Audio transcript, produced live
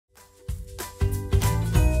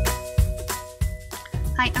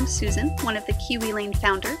Hi, I'm Susan, one of the Kiwi Lane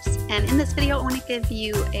founders, and in this video I want to give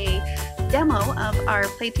you a demo of our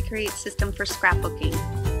Play to Create system for scrapbooking.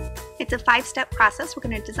 It's a 5-step process. We're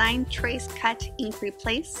going to design, trace, cut, ink,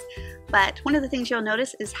 replace, but one of the things you'll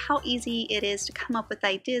notice is how easy it is to come up with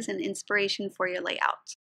ideas and inspiration for your layout.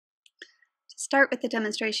 To start with the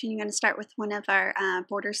demonstration, you're going to start with one of our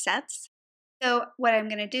border sets. So what I'm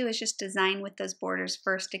going to do is just design with those borders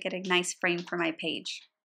first to get a nice frame for my page.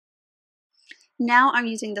 Now I'm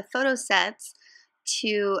using the photo sets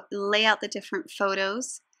to lay out the different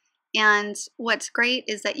photos, and what's great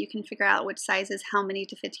is that you can figure out which sizes, how many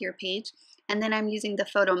to fit to your page. And then I'm using the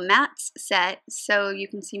photo mats set so you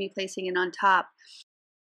can see me placing it on top.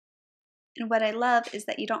 And what I love is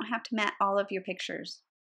that you don't have to mat all of your pictures.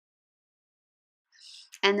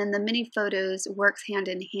 And then the mini photos works hand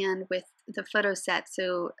in hand with the photo set,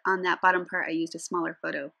 so on that bottom part I used a smaller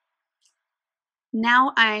photo.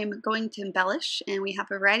 Now I'm going to embellish, and we have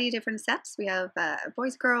a variety of different sets. We have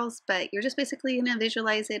boys, girls, but you're just basically going to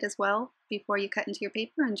visualize it as well before you cut into your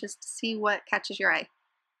paper and just see what catches your eye.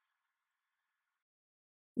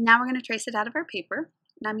 Now we're going to trace it out of our paper,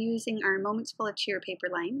 and I'm using our Moments Full of Cheer paper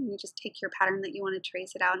line. You just take your pattern that you want to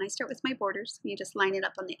trace it out, and I start with my borders. You just line it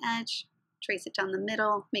up on the edge, trace it down the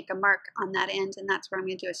middle, make a mark on that end, and that's where I'm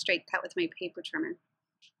going to do a straight cut with my paper trimmer.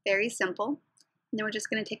 Very simple. And then we're just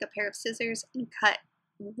going to take a pair of scissors and cut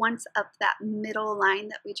once up that middle line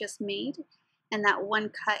that we just made. And that one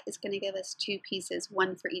cut is going to give us 2 pieces,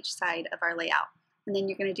 one for each side of our layout. And then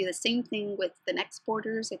you're going to do the same thing with the next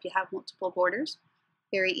borders if you have multiple borders.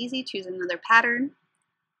 Very easy. Choose another pattern.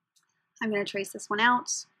 I'm going to trace this one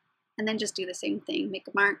out and then just do the same thing. Make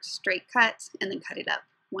a mark, straight cut, and then cut it up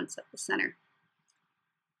once up the center.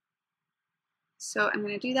 So I'm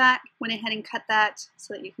going to do that, went ahead and cut that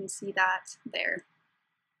so that you can see that there.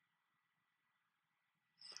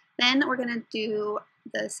 Then we're going to do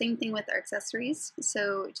the same thing with our accessories.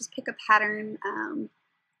 So just pick a pattern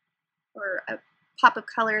or a pop of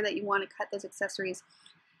color that you want to cut those accessories.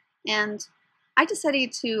 And I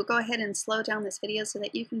decided to go ahead and slow down this video so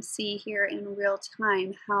that you can see here in real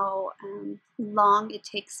time how long it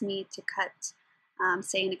takes me to cut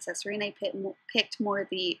say an accessory, and I picked more of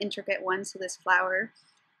the intricate ones, so this flower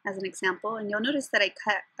as an example. And you'll notice that I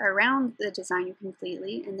cut around the design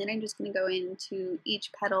completely, and then I'm just going to go into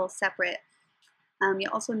each petal separate. You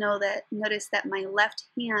also notice that my left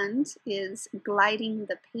hand is gliding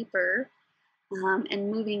the paper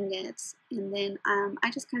and moving it, and then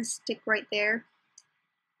I just kind of stick right there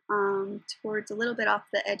towards a little bit off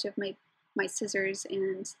the edge of my scissors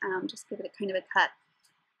and just give it a kind of a cut.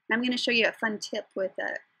 I'm going to show you a fun tip with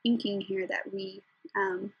inking here that we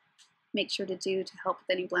make sure to do to help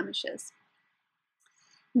with any blemishes.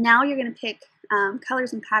 Now you're going to pick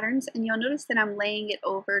colors and patterns, and you'll notice that I'm laying it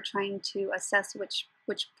over trying to assess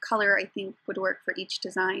which color I think would work for each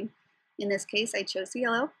design. In this case I chose the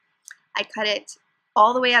yellow. I cut it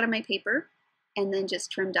all the way out of my paper and then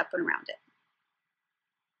just trimmed up and around it.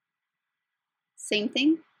 Same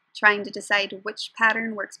thing, trying to decide which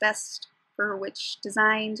pattern works best for which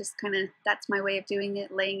design, just kind of, that's my way of doing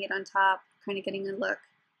it, laying it on top, kind of getting a look.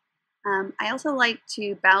 I also like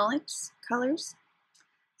to balance colors.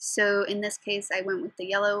 So in this case I went with the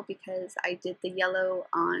yellow because I did the yellow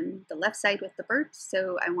on the left side with the bird,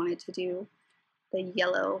 so I wanted to do the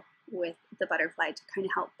yellow with the butterfly to kind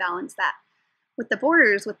of help balance that. With the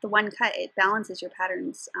borders, with the one cut, it balances your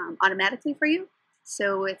patterns automatically for you.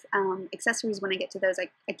 So with accessories, when I get to those,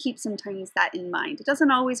 I keep sometimes that in mind. It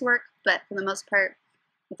doesn't always work, but for the most part,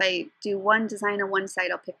 if I do one design on one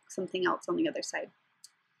side, I'll pick something else on the other side.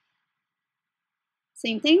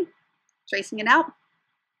 Same thing, tracing it out,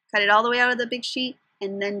 cut it all the way out of the big sheet,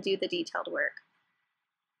 and then do the detailed work.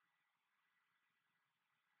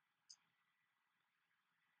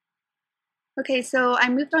 Okay, so I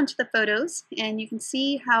moved on to the photos, and you can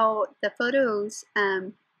see how the photos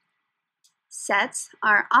sets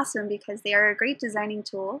are awesome because they are a great designing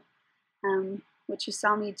tool, which you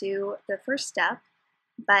saw me do the first step,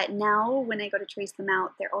 but now when I go to trace them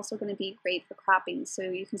out, they're also going to be great for cropping. So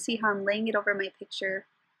you can see how I'm laying it over my picture,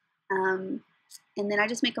 and then I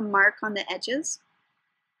just make a mark on the edges,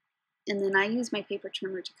 and then I use my paper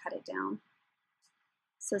trimmer to cut it down.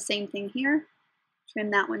 So same thing here,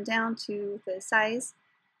 trim that one down to the size.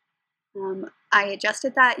 I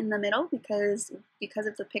adjusted that in the middle because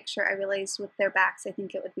of the picture. I realized with their backs, I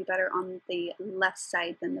think it would be better on the left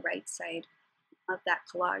side than the right side of that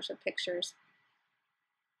collage of pictures.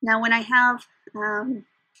 Now when I have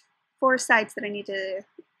 4 sides that I need to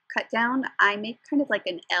cut down, I make kind of like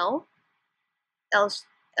an L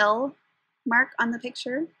mark on the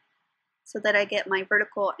picture so that I get my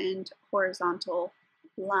vertical and horizontal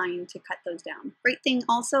line to cut those down. Great thing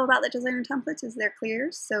also about the designer templates is they're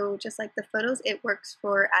clear, so just like the photos, it works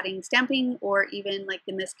for adding stamping or even, like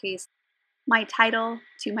in this case, my title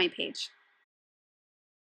to my page.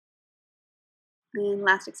 And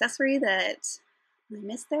last accessory that I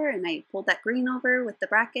missed there, and I pulled that green over with the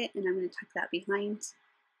bracket, and I'm going to tuck that behind.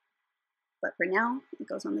 But for now, it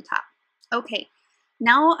goes on the top. Okay,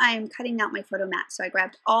 now I'm cutting out my photo mat. So I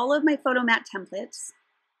grabbed all of my photo mat templates.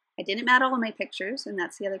 I didn't mat all of my pictures, and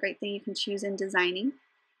that's the other great thing you can choose in designing.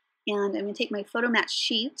 And I'm going to take my photo mat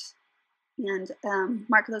sheet and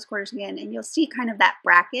mark those corners again, and you'll see kind of that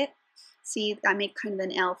bracket. See, I make kind of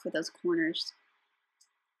an L for those corners.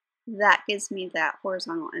 That gives me that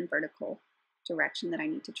horizontal and vertical direction that I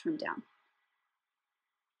need to trim down.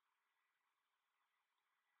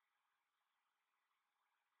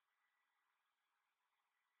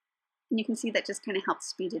 And you can see that just kind of helps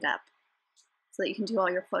speed it up so that you can do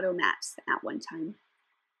all your photo mats at one time.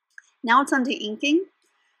 Now it's on to inking.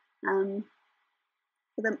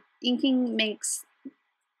 The inking makes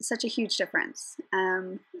such a huge difference.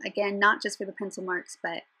 Again, not just for the pencil marks,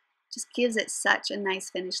 but just gives it such a nice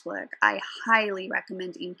finished look. I highly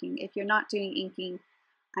recommend inking. If you're not doing inking,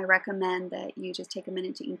 I recommend that you just take a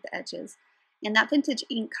minute to ink the edges. And that vintage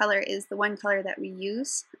ink color is the one color that we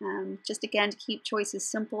use, just again to keep choices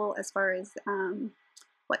simple as far as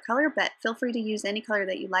what color, but feel free to use any color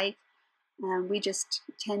that you like. We just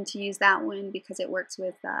tend to use that one because it works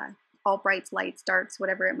with all brights, lights, darks,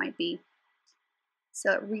 whatever it might be.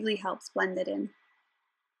 So it really helps blend it in.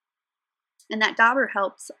 And that dauber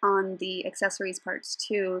helps on the accessories parts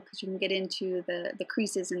too, because you can get into the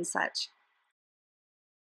creases and such.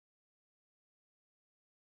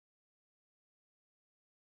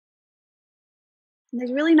 And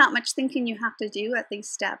there's really not much thinking you have to do at these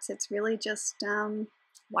steps. It's really just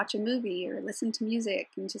watch a movie or listen to music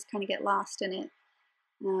and just kind of get lost in it.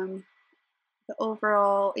 The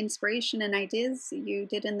overall inspiration and ideas you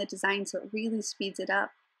did in the design, so it really speeds it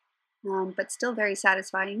up, but still very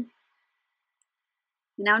satisfying.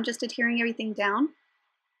 And now I'm just adhering everything down.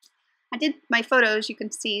 I did my photos, you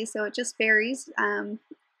can see, so it just varies.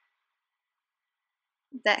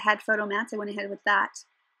 That had photo mats, I went ahead with that.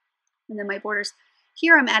 And then my borders.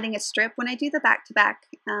 Here I'm adding a strip. When I do the back-to-back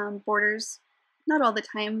borders, not all the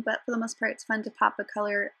time, but for the most part it's fun to pop a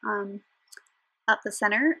color up the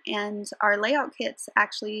center. And our layout kits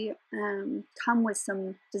actually come with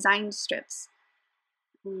some designed strips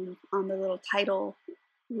on the little title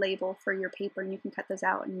label for your paper, and you can cut those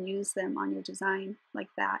out and use them on your design like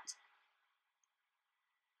that.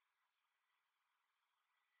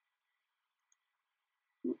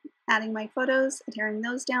 Adding my photos, adhering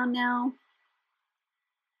those down now,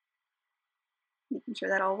 making sure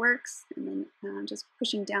that all works, and then just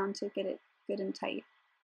pushing down to get it good and tight.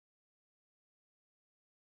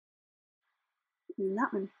 And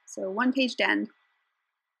that one. So one page done.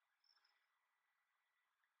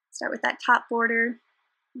 Start with that top border.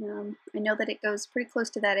 I know that it goes pretty close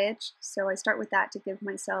to that edge, so I start with that to give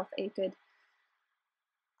myself a good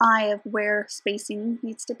eye of where spacing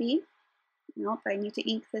needs to be. Nope, I need to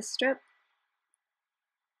ink this strip.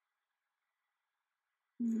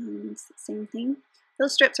 And it's the same thing.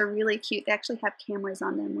 Those strips are really cute. They actually have cameras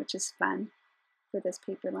on them, which is fun for this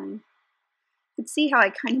paper line. You can see how I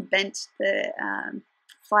kind of bent the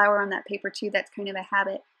flower on that paper too. That's kind of a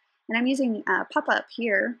habit. And I'm using pop-up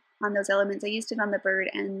here on those elements. I used it on the bird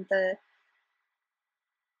and the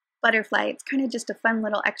butterfly. It's kind of just a fun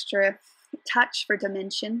little extra touch for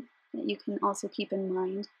dimension that you can also keep in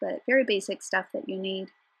mind, but very basic stuff that you need.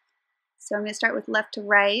 So I'm going to start with left to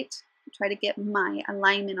right, try to get my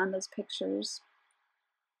alignment on those pictures.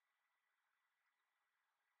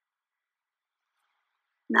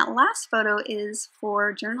 And that last photo is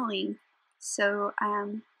for journaling, so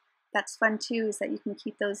that's fun too, is that you can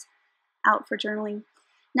keep those out for journaling.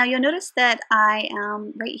 Now you'll notice that I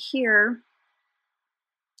am right here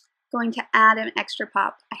going to add an extra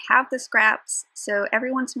pop. I have the scraps, so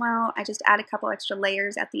every once in a while I just add a couple extra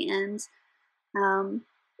layers at the ends.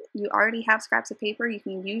 You already have scraps of paper, you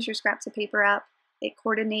can use your scraps of paper up. It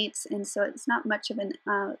coordinates, and so it's not much of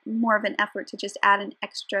an more of an effort to just add an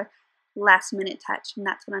extra last minute touch, and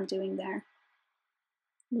that's what I'm doing there.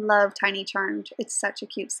 Love Tiny Charmed. It's such a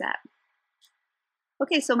cute set.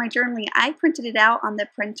 Okay, so my journaling, I printed it out on the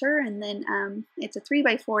printer, and then it's a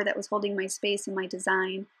 3x4 that was holding my space in my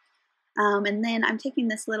design. And then I'm taking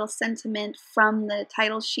this little sentiment from the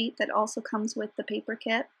title sheet that also comes with the paper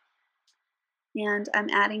kit, and I'm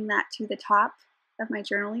adding that to the top of my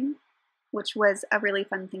journaling, which was a really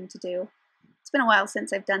fun thing to do. It's been a while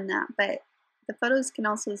since I've done that, but the photos can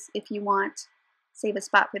also, if you want, save a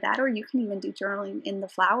spot for that, or you can even do journaling in the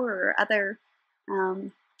flower or other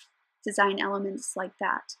design elements like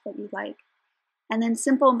that you like. And then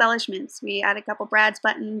simple embellishments. We add a couple brads,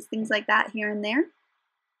 buttons, things like that here and there,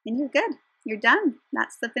 and you're good. You're done.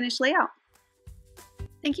 That's the finished layout.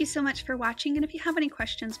 Thank you so much for watching, and if you have any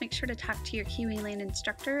questions, make sure to talk to your Kiwi Lane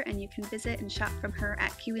instructor, and you can visit and shop from her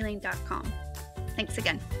at kiwilane.com. Thanks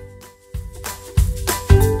again.